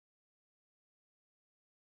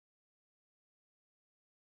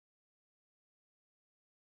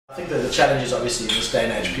I think that the challenge is obviously in this day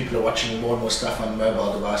and age, people are watching more and more stuff on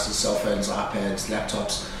mobile devices, cell phones, iPads,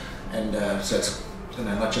 laptops, and so it's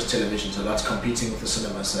not just television, so that's competing with the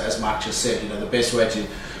cinema. So as Mike just said, the best way to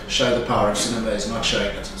show the power of cinema is not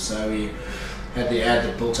showing it. So we had the ad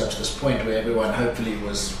that built up to this point where everyone hopefully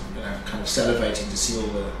was kind of salivating to see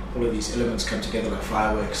all of these elements come together, like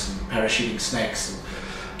fireworks and parachuting snakes and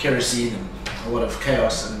kerosene and a lot of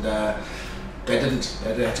chaos, and they didn't.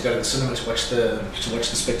 They had to go to the cinema to watch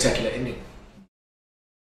the spectacular ending.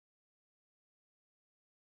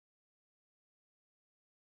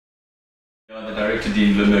 The director,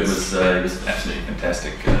 Dean Bloomberg, was absolutely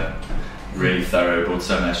fantastic. Really thorough, brought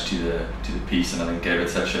so much to the piece, and I think gave it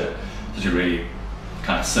such a really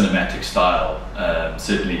kind of cinematic style.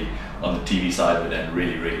 Certainly on the TV side of it, and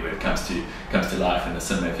really when it comes to life in the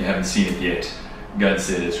cinema. If you haven't seen it yet, go and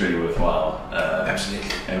see it. It's really worthwhile.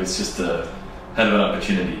 Absolutely. It was just a hell of an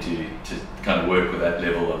opportunity to kind of work with that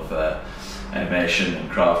level of animation and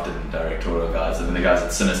craft and directorial guys. I mean, the guys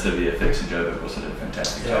at Sinister, VFX and Joburg also did a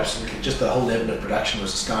fantastic job. Absolutely. Just the whole level of production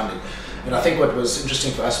was astounding. And I think what was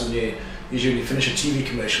interesting for us, when usually when you finish a TV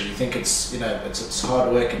commercial, you think it's it's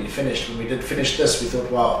hard work and you're finished. When we did finish this, we thought,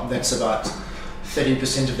 wow, that's about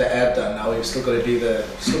 30% of the ad done. Now we've still got to do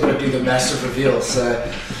the massive reveal. So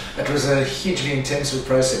it was a hugely intensive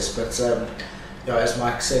process, but as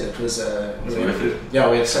Mike said, it was worth it. Yeah,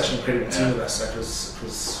 we had such an incredible team with us. So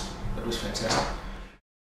it was fantastic.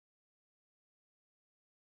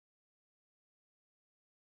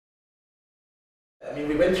 I mean,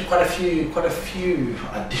 we went through quite a few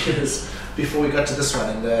ideas before we got to this one,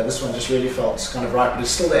 and this one just really felt kind of right. But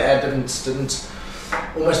still, the ad almost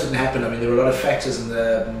didn't happen. I mean, there were a lot of factors,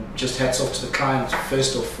 and just hats off to the client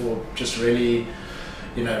first off for just really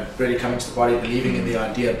coming to the party, believing in the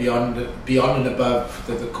idea beyond and above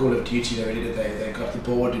the call of duty. They got the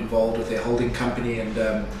board involved with their holding company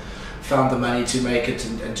and found the money to make it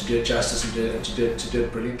and to do it justice and to do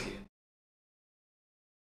it brilliantly.